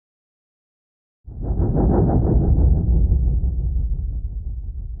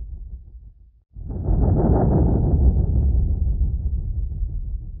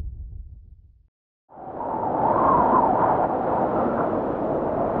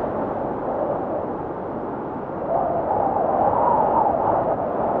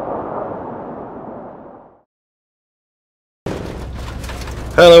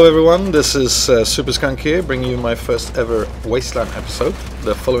Hello everyone, this is Super Skunkk here, bringing you my first ever Wasteland episode.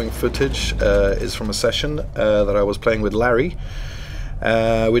 The following footage is from a session that I was playing with Larry.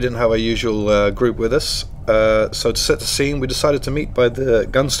 We didn't have our usual group with us, so to set the scene we decided to meet by the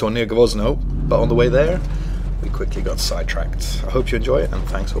gun store near Gvozno, but on the way there we quickly got sidetracked. I hope you enjoy it and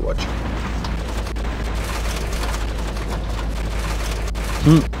thanks for watching.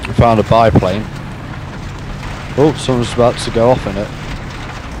 We found a biplane. Oh, someone's about to go off in it.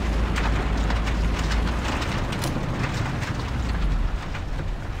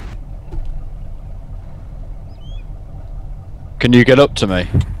 Can you get up to me?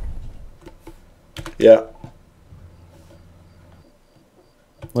 Yeah.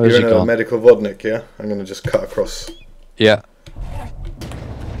 Where's You're he in a gone? medical vodnik, yeah? I'm gonna just cut across. Yeah.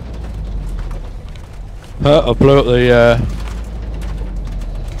 I blew up the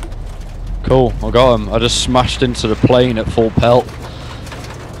Cool, I got him. I just smashed into the plane at full pelt.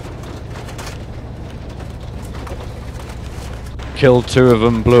 Killed two of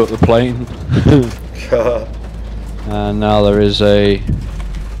them, blew up the plane. And now there is a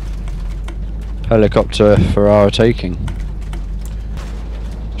helicopter for our taking.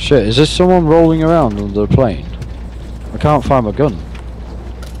 Shit, is this someone rolling around under the plane? I can't find my gun.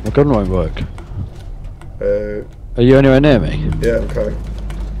 My gun won't work. Are you anywhere near me? Yeah, I'm coming.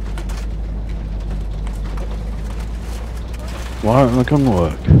 Why won't my gun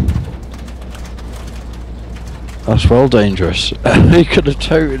work? That's well dangerous. He could have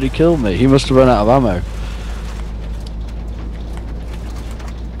totally killed me. He must have run out of ammo.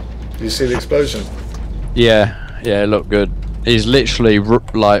 Do you see the explosion? Yeah, it looked good. He's literally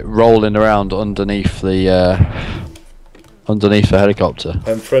like rolling around underneath the helicopter.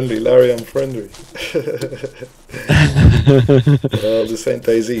 I'm friendly, Larry, I'm friendly. Well, this ain't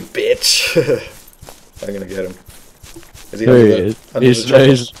Daisy, bitch. I'm gonna get him. Is he under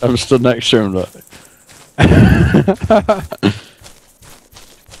the chopper? I'm stood next to him, look.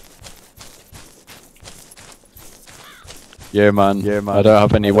 Yeah, man. I don't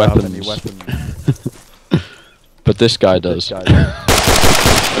have any weapons. But this guy does.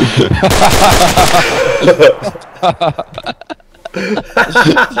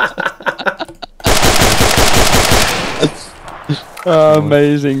 Oh,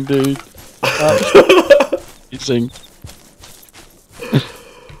 amazing, dude. Amazing.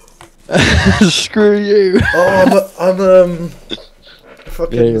 Screw you. Oh, I'm a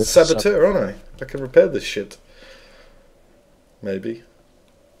fucking saboteur, aren't I? I can repair this shit. Maybe.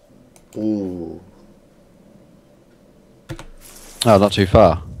 Ooh. Oh, not too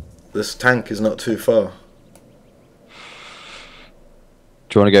far. This tank is not too far.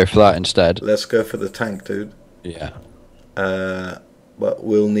 Do you want to go for that instead? Let's go for the tank, dude. Yeah. But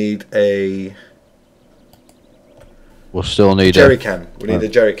we'll need a... We'll still need jerry can. We need a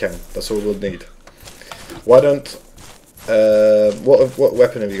jerry can. That's all we'll need. Why don't... what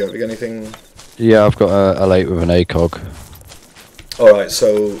weapon have you got? Have you got anything? Yeah, I've got a L8 with an ACOG. Alright,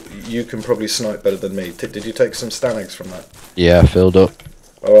 so you can probably snipe better than me. Did you take some Stanags from that? Yeah, filled up.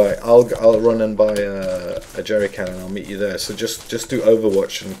 Alright, I'll run and buy a jerry can and I'll meet you there. So just do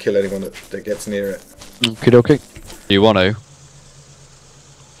Overwatch and kill anyone that gets near it. Okay. Do you want to?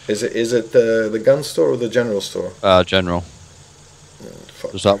 Is it the gun store or the general store? General.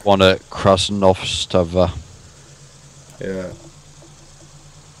 Fuck. There's that one at Krasnovstava. Yeah.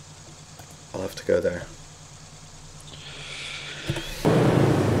 I'll have to go there.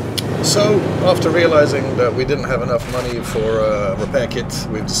 So, after realizing that we didn't have enough money for a repair kit,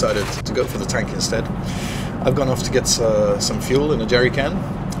 we've decided to go for the tank instead. I've gone off to get some fuel in a jerry can,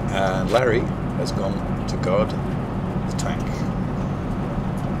 and Larry has gone to guard the tank.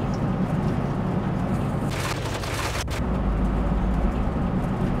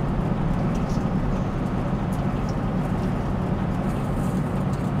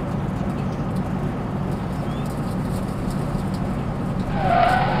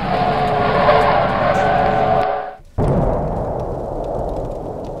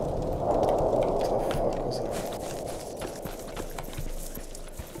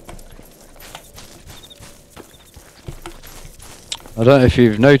 I don't know if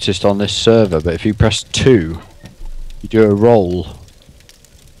you've noticed on this server, but if you press 2, you do a roll.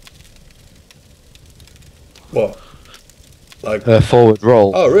 What? Like A forward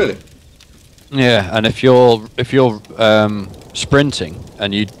roll. oh, really? Yeah, and if you're sprinting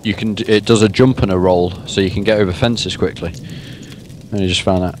and you can it does a jump and a roll, so you can get over fences quickly. And you just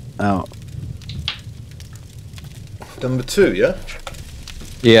found that out. Number 2, yeah.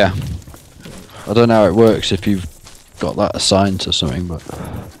 Yeah. I don't know how it works if you've got that assigned to something, but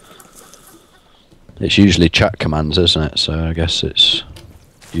it's usually chat commands, isn't it? So I guess it's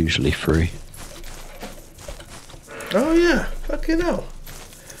usually free. Oh yeah, fucking hell.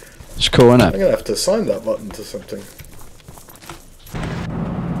 It's cool, isn't it? I'm gonna have to assign that button to something.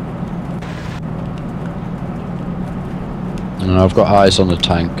 And I've got eyes on the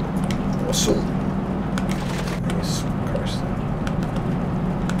tank. Awesome. Jesus Christ.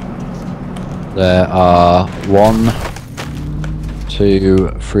 There are 1, 2,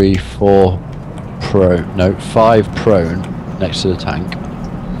 3, 4 5 prone next to the tank.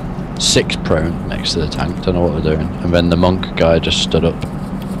 6 prone next to the tank, don't know what they're doing. And then the monk guy just stood up.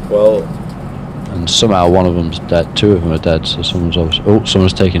 Well... And somehow one of them's dead, 2 of them are dead, so someone's obviously... Oh,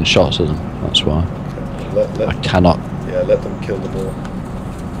 someone's taking shots at them, that's why. Okay. I cannot... Yeah, let them kill them all.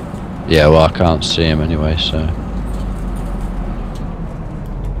 Yeah, well, I can't see him anyway, so...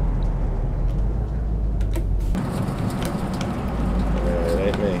 Yeah, it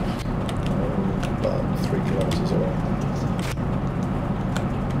ain't me. I'm about 3 kilometers away.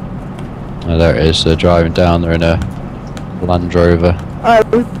 Oh, there it is, they're driving down, they're in a Land Rover.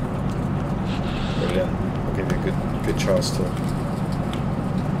 Brilliant. I'll give you a good chance to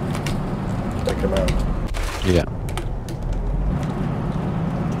take them out. Yeah.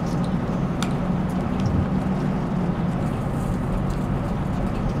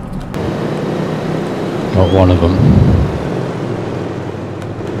 Got one of them.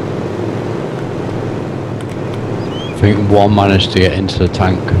 I think one managed to get into the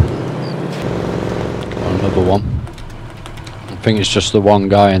tank. Got another one. I think it's just the one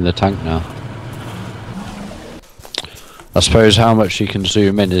guy in the tank now. I suppose how much you can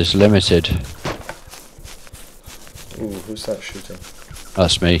zoom in is limited. Ooh, who's that shooting?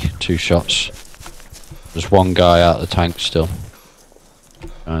 That's me, 2 shots. There's one guy out the tank still.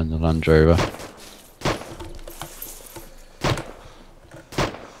 And the Land Rover.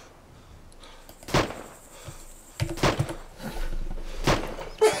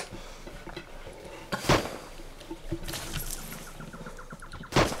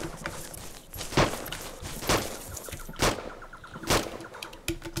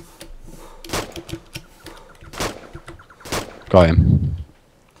 Got him.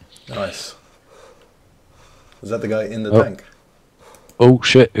 Nice. Was that the guy in the Oh. tank? Oh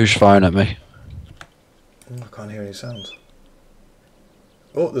shit, who's firing at me? I can't hear any sounds.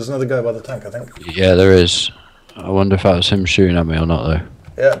 Oh, there's another guy by the tank, I think. Yeah, there is. I wonder if that was him shooting at me or not, though.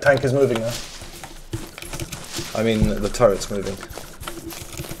 Yeah, tank is moving now. I mean, the turret's moving.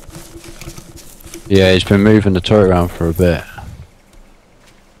 Yeah, he's been moving the turret around for a bit.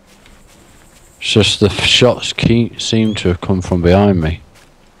 It's just the shots seem to have come from behind me.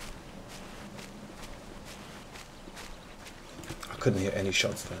 I couldn't hear any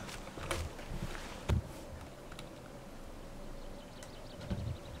shots there.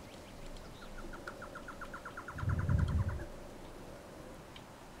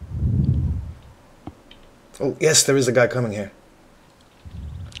 Oh, yes, there is a guy coming here.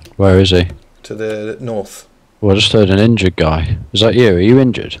 Where is he? To the north. Well, I just heard an injured guy. Is that you? Are you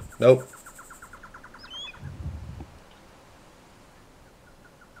injured? Nope.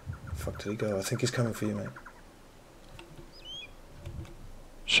 Fuck did he go? I think he's coming for you, mate.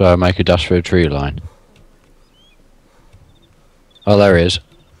 Shall I make a dash for a tree line? Oh, there he is.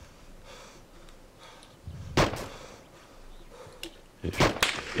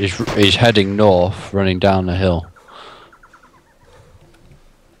 He's heading north, running down the hill.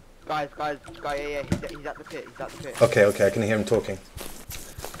 Guys, yeah, he's at the pit, Okay, I can hear him talking.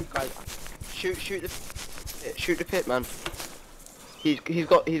 Guys, shoot the pit, man. He's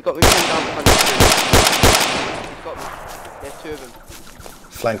got me pinned down behind the tree. He's got me. There's 2 of them.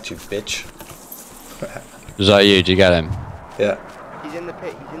 Flanked you, bitch. Is that you? Did you get him? Yeah. He's in the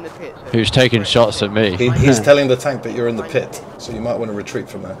pit, so Who's taking shots at me? He's telling the tank that you're in the pit, so you might want to retreat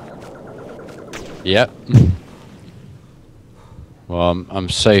from there. Yep. Well, I'm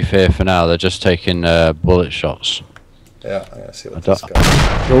safe here for now. They're just taking bullet shots. Yeah, I'm gonna see what this guy.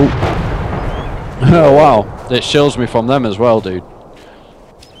 Oh. Oh wow! It shields me from them as well, dude.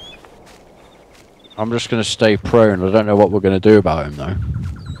 I'm just gonna stay prone. I don't know what we're gonna do about him though.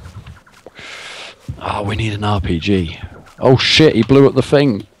 Oh, we need an RPG. Oh shit! He blew up the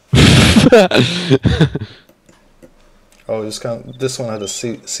thing. Oh, this one had a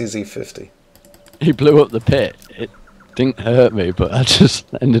CZ50. He blew up the pit. Didn't hurt me, but I just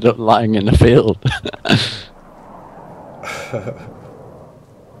ended up lying in the field.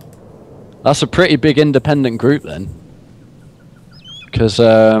 That's a pretty big independent group then. Because,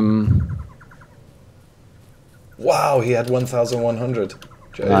 Wow, he had 1,100.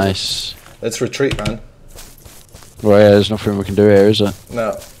 nice. Let's retreat, man. Well, yeah, there's nothing we can do here, is there?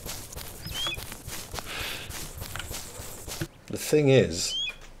 No. The thing is,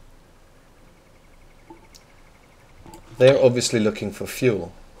 they're obviously looking for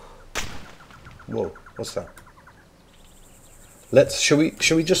fuel. Whoa, what's that? Shall we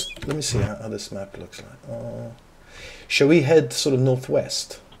just, let me see how this map looks like. Shall we head sort of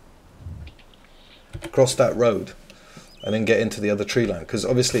northwest? Across that road and then get into the other tree line, because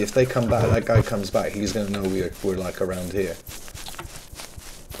obviously if they come back, that guy comes back, he's going to know we're like around here.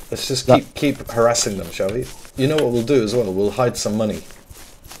 Let's just keep harassing them, shall we? You know what we'll do as well, we'll hide some money,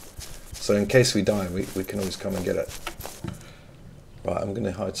 so in case we die we can always come and get it. Right, I'm going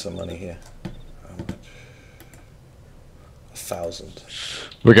to hide some money here. How much? 1,000.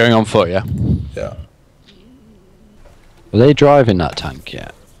 We're going on foot, yeah? Yeah. Are they driving that tank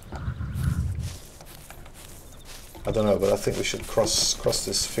yet? I don't know, but I think we should cross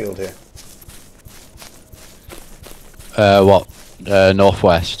this field here. What?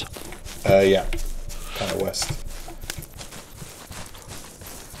 Northwest? Yeah, kind of west.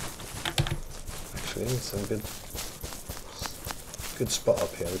 Actually, it's a good spot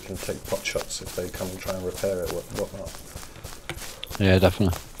up here. We can take pot shots if they come and try and repair it, whatnot. Yeah,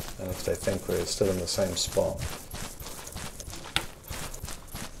 definitely. And if they think we're still in the same spot.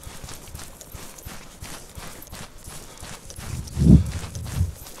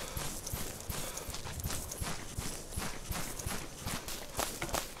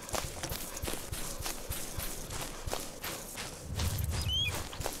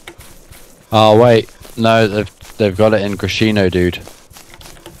 Oh wait, no, they've got it in Grashino, dude.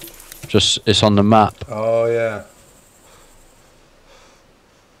 Just, it's on the map. Oh yeah.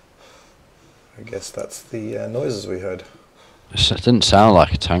 I guess that's the noises we heard. It didn't sound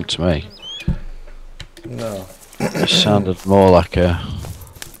like a tank to me. No. It sounded more like a...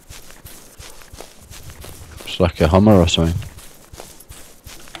 It's like a Hummer or something.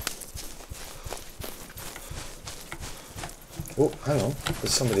 Oh, hang on.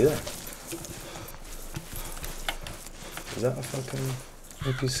 There's somebody there. Is that a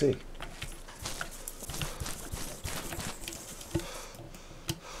fucking NPC?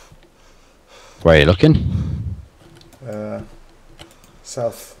 Where are you looking?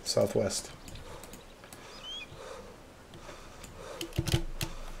 Southwest.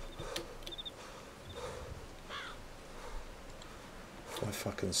 My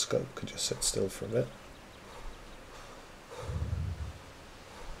fucking scope could just sit still for a bit.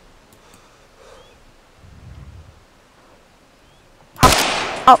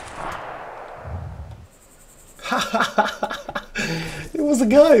 It was a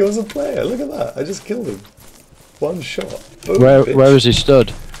guy, it was a player, look at that, I just killed him. One shot. Boom, Where bitch. was he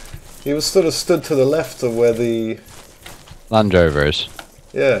stood? He was sort of stood to the left of where the... Land Rover is.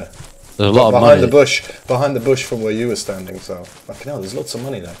 Yeah. There's a lot of behind money. behind the bush from where you were standing, so... Fucking hell, there's lots of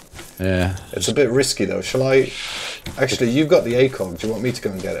money there. Yeah. It's a bit risky though, shall I... Actually, you've got the ACOG, do you want me to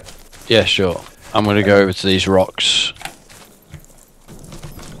go and get it? Yeah, sure. I'm gonna go over to these rocks.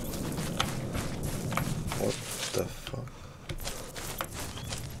 What the fuck?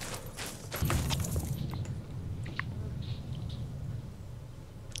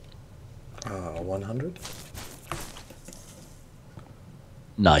 Ah, 100?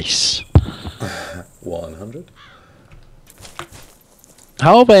 Nice. 100?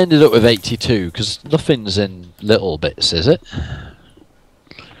 How have I ended up with 82? Because nothing's in little bits, is it?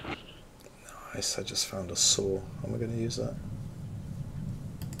 Nice, I just found a saw. Am I going to use that?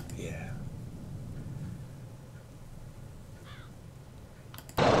 Yeah.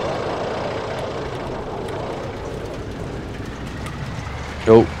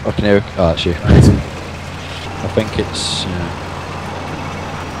 Oh, up in here. Oh, that's you. I think it's...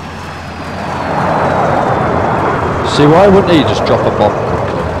 See, why wouldn't he just drop a bomb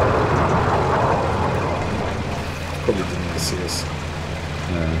quickly? Probably didn't even see us.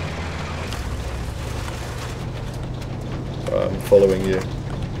 I'm following you.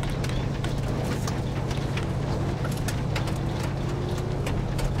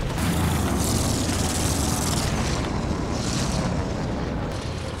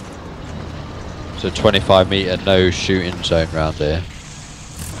 It's a 25 metre no shooting zone round here.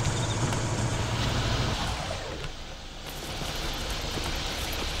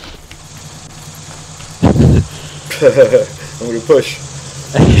 I'm going to push.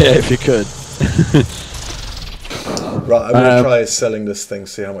 Yeah, if you could. Right, I'm going to try selling this thing,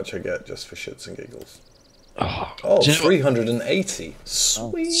 see how much I get just for shits and giggles. Oh, 380.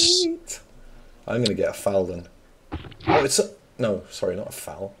 Sweet. I'm going to get a foul then. Oh, it's a... No, sorry, not a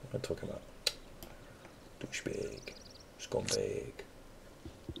foul. What am I talking about? Douchebag. Scumbag.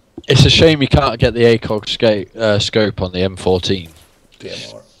 It's a shame you can't get the ACOG scope on the M14.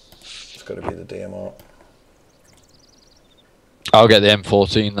 DMR. It's got to be the DMR. I'll get the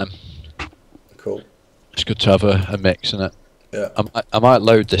M14 then. Cool. It's good to have a mix in it. Yeah. I might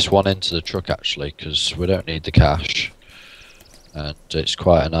load this one into the truck actually, because we don't need the cash. And it's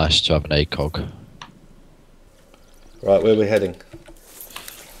quite nice to have an ACOG. Right, where are we heading?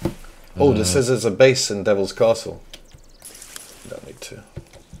 Oh, this says there's a base in Devil's Castle. Don't need to.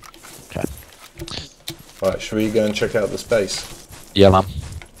 Okay. Right, should we go and check out this base? Yeah, man.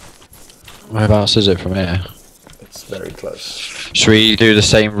 Whereabouts is it from here? It's very close. Should we do the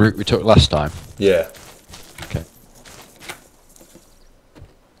same route we took last time? Yeah. Okay.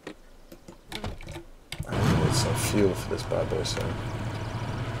 I need some fuel for this bad boy soon.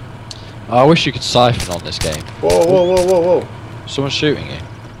 I wish you could siphon on this game. Whoa, whoa, whoa, whoa, whoa. Someone's shooting you.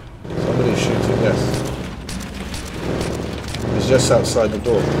 Somebody's shooting, yes. He's just outside the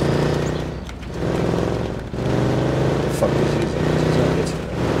door. What the fuck is he using? He's not hitting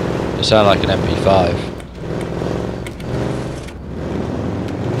me. It sounded like an MP5.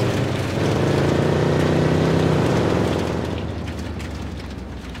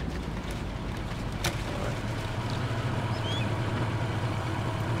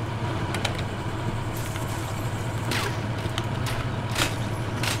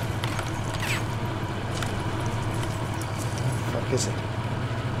 Is he?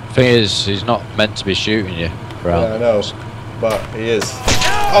 Thing is, he's not meant to be shooting you. Around. Yeah, I know, but he is.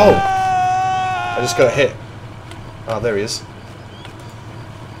 Oh! I just got hit. Oh, there he is.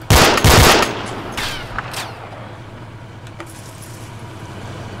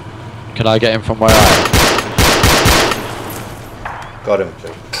 Can I get him from where I am? Got him,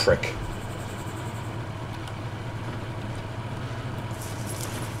 you prick.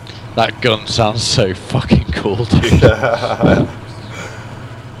 That gun sounds so fucking cool, dude.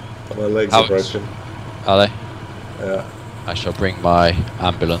 My legs are broken. Are they? Yeah. I shall bring my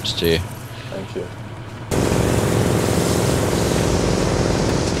ambulance to you. Thank you.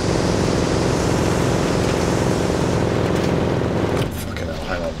 Fucking hell,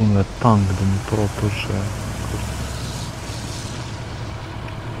 hang on. Un tank Dnipro тоже.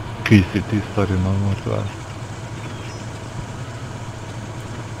 Чистить историю на Northwest.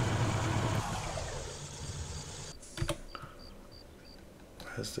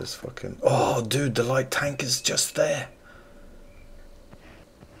 Where's this fucking... Oh, dude, the light tank is just there.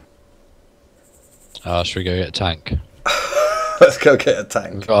 Should we go get a tank? Let's go get a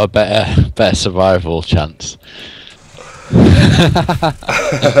tank. We've got a better survival chance.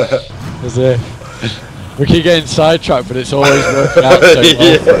 Is it? We keep getting sidetracked, but it's always working out so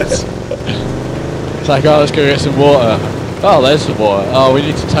well for us. It's like, oh, let's go get some water. Oh, there's some water. Oh, we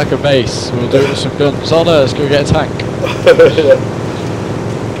need to attack a base. We'll do it with some guns. Oh no, let's go get a tank.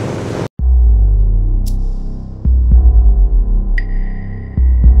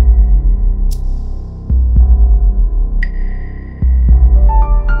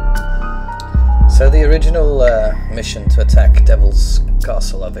 So the original mission to attack Devil's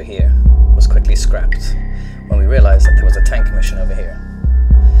Castle over here was quickly scrapped when we realized that there was a tank mission over here.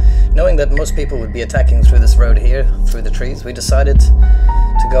 Knowing that most people would be attacking through this road here, through the trees, we decided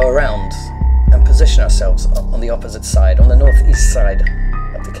to go around and position ourselves on the opposite side, on the northeast side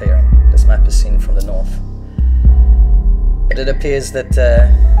of the clearing. This map is seen from the north. But it appears that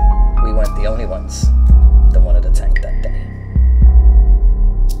we weren't the only ones that wanted a tank that day.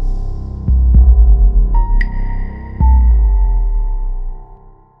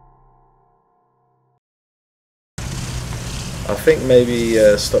 I think maybe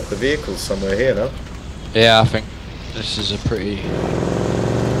stop the vehicles somewhere here, no? Yeah, I think this is a pretty...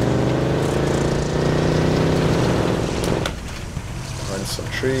 Behind some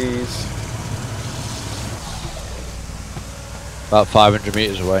trees. About 500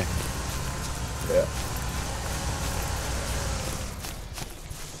 meters away. Yeah.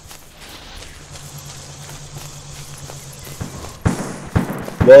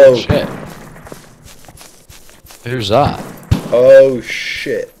 Whoa! Shit. Who's that? Oh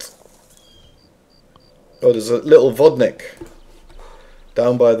shit. Oh, there's a little vodnik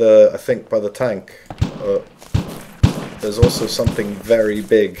down by the, I think, by the tank. There's also something very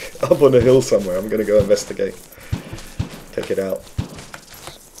big up on a hill somewhere. I'm gonna go investigate. Take it out.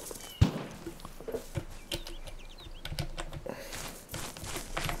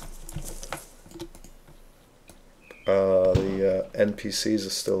 NPCs are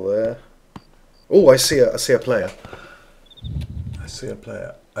still there. Oh, I see a player. I see a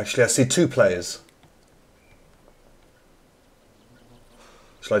player. Actually, I see two players.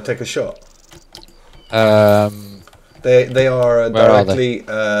 Shall I take a shot? They are directly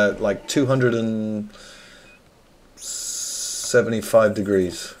like 275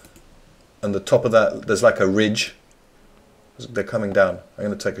 degrees. And the top of that, there's like a ridge. They're coming down. I'm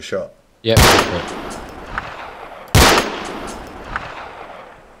going to take a shot. Yep.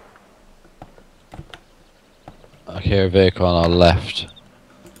 I hear a vehicle on our left.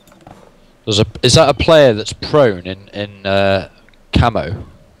 Is that a player that's prone in camo?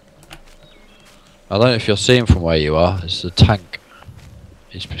 I don't know if you'll see him from where you are. It's the tank.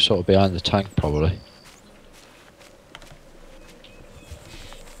 He's sort of behind the tank, probably.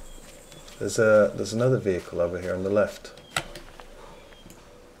 There's another vehicle over here on the left.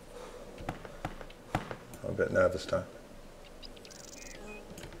 I'm a bit nervous now.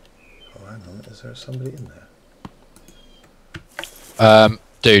 Oh, hang on. Is there somebody in there?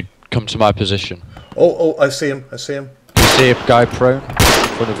 Dude, come to my position. Oh, I see him. I see him. You see a guy prone in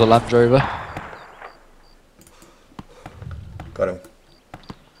front of the Land Rover? Got him.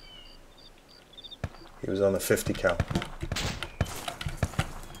 He was on a 50 cal.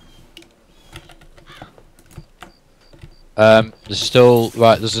 There's still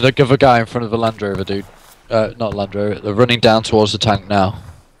there's another guy in front of the Land Rover, dude. Not Land Rover. They're running down towards the tank now.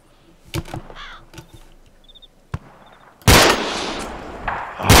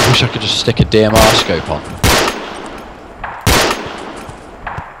 Oh, I wish I could just stick a DMR scope on.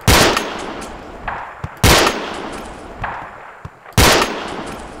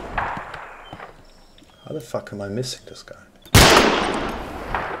 How the fuck am I missing this guy?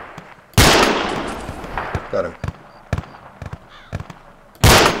 Got him.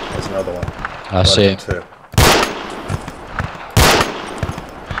 There's another one. I see him. Too.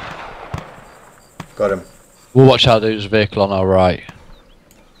 Got him. We'll watch out, dude. There's a vehicle on our right.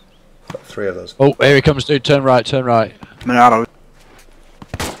 Got three of those. Oh, here he comes, dude. Turn right, turn right.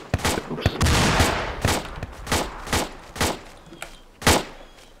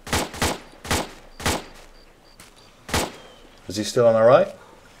 Is he still on our right?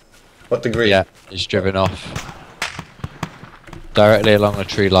 What degree? Yeah, he's driven off. Directly along the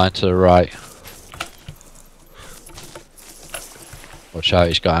tree line to the right. Watch out,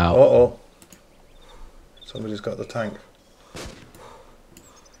 he's got out. Uh-oh. Somebody's got the tank.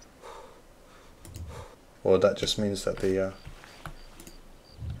 Well, that just means that the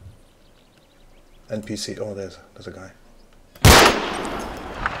NPC... Oh, there's a guy.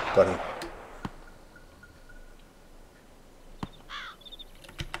 Got him.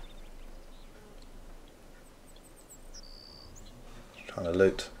 Trying to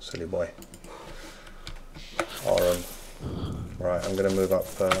loot, silly boy. Arma. Right, I'm going to move up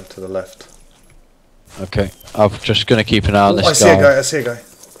to the left. Okay, I'm just going to keep an eye on this guy. I see a guy.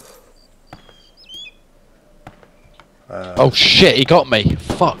 Oh shit, he got me.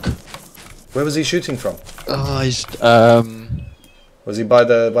 Fuck. Where was he shooting from? Oh, he's Was he by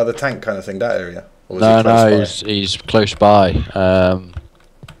the tank kind of thing, that area? Or was no, he close by? he's close by.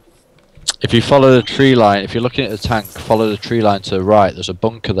 If you follow the tree line, if you're looking at the tank, follow the tree line to the right. There's a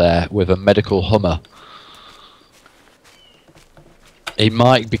bunker there with a medical Hummer. He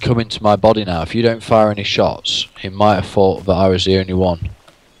might be coming to my body now. If you don't fire any shots, he might have thought that I was the only one.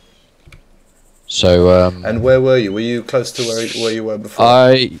 So. And where were you? Were you close to where you were before?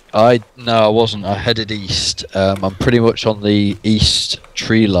 No, I wasn't. I headed east. I'm pretty much on the east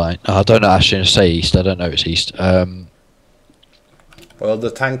tree line. I don't know. Actually, I say east. I don't know. It's east. Well,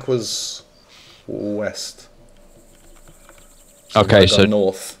 the tank was west. So okay, so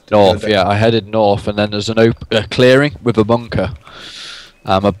north. North, yeah. I headed north, and then there's a clearing with a bunker.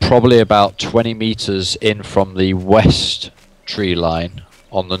 I'm probably about 20 meters in from the west tree line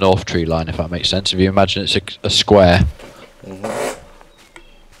on the north tree line, if that makes sense. If you imagine it's a square. Mm-hmm.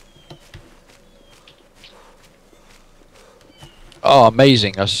 Oh,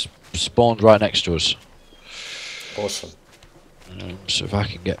 amazing! I spawned right next to us. Awesome. So if I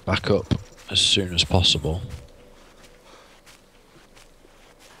can get back up as soon as possible.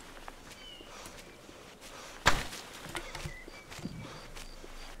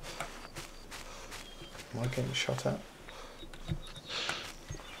 Am I getting shot at?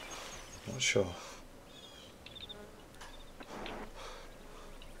 Not sure.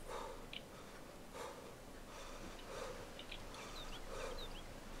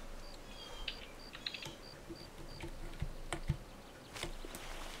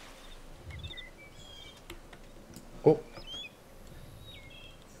 Oh.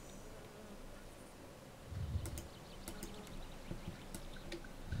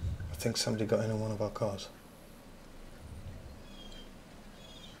 think somebody got in one of our cars.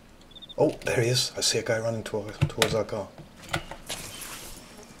 Oh, there he is. I see a guy running towards our car.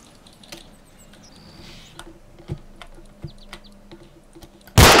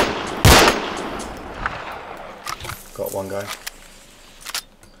 Got one guy.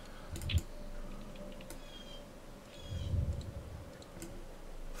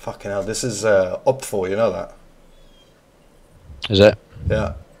 Fucking hell, this is Op4, you know that? Is it?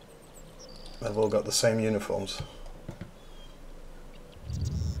 Yeah. They've all got the same uniforms.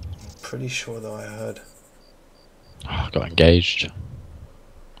 Pretty sure though I heard. Oh, I got engaged.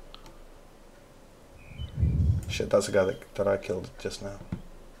 Shit, that's the guy that I killed just now.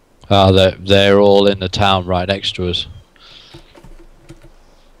 Oh, they're all in the town right next to us.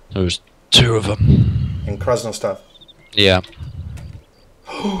 There was 2 of them. In Krasnostav. Yeah.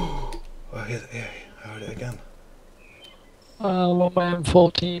 Oh, yeah, I heard it again. I want my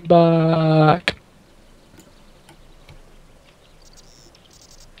M14 back.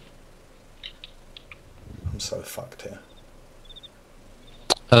 I'm so fucked here.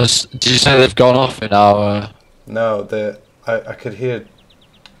 Did you say they've gone off in our... No, I could hear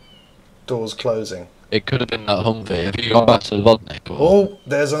doors closing. It could have been that Humvee. Have you gone back to the Vodnik? Oh,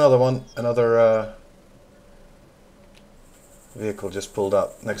 there's another one. Another vehicle just pulled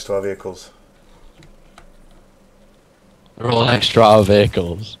up next to our vehicles. They're all next to our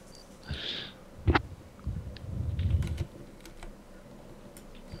vehicles.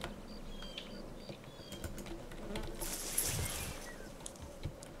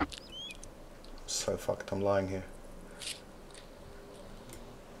 So fucked, I'm lying here.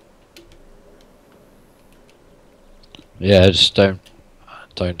 Yeah, just don't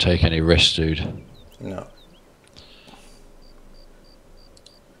take any risks, dude. No.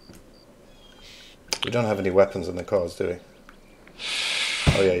 We don't have any weapons in the cars, do we?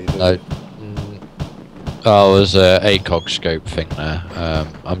 Oh yeah, you do. No. Oh, there's a ACOG scope thing there.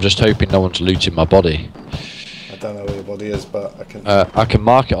 I'm just hoping no one's looting my body. I don't know where your body is, but I can... I can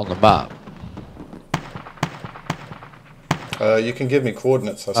mark it on the map. you can give me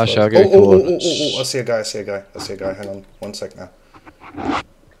coordinates, I suppose. Actually, I'll give you coordinates. I see a guy, I see a guy, I see a guy. Hang on, 1 sec now.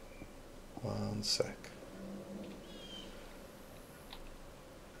 1 sec.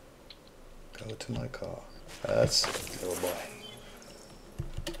 Go to my car. That's a little boy.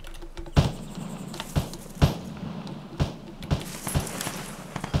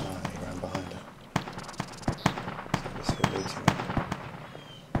 Ah, he ran behind her. So I guess he'll lead to me.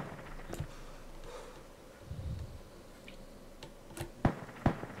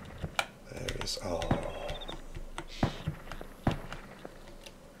 There he is. Oh.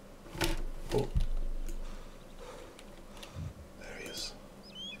 Oh. There he is.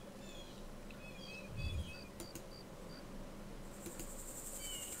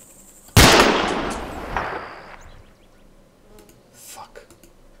 Fuck.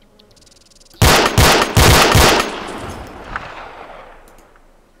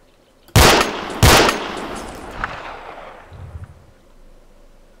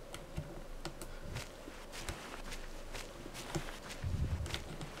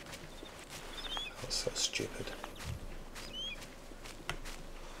 That's so stupid.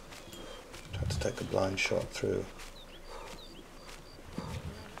 Tried to take a blind shot through.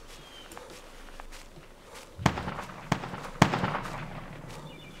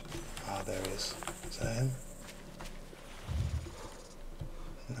 Ah, there he is. Is that him?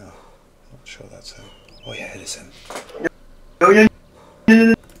 No, not sure that's him. Oh yeah, it is him.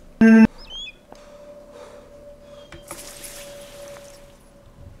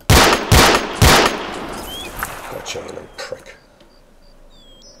 Gotcha, you little prick.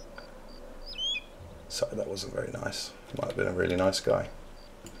 Sorry, that wasn't very nice. Might have been a really nice guy.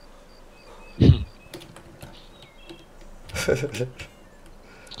 Can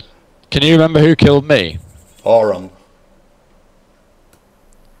you remember who killed me? Arma.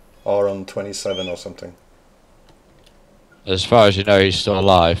 Arma 27 or something. As far as you know, he's still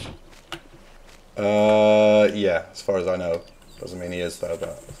alive. Yeah, as far as I know. Doesn't mean he is though,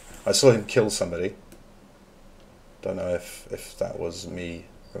 but I saw him kill somebody. Don't know if that was me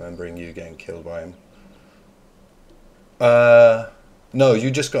remembering you getting killed by him. No, you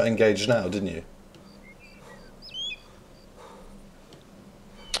just got engaged now, didn't you?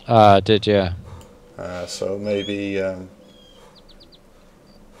 I did, yeah. So maybe that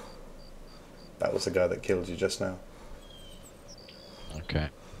was the guy that killed you just now. Okay.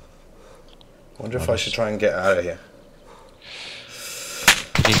 Wonder if I should try and get out of here.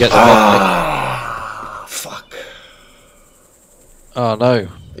 Can you get the Ah, fuck. Oh no.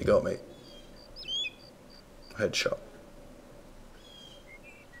 He got me. Headshot.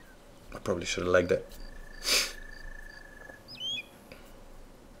 I probably should have legged it.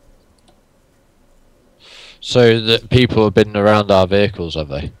 So the people have been around our vehicles, have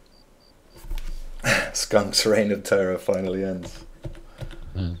they? Skunk's reign of terror finally ends.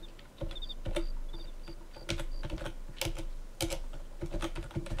 Mm.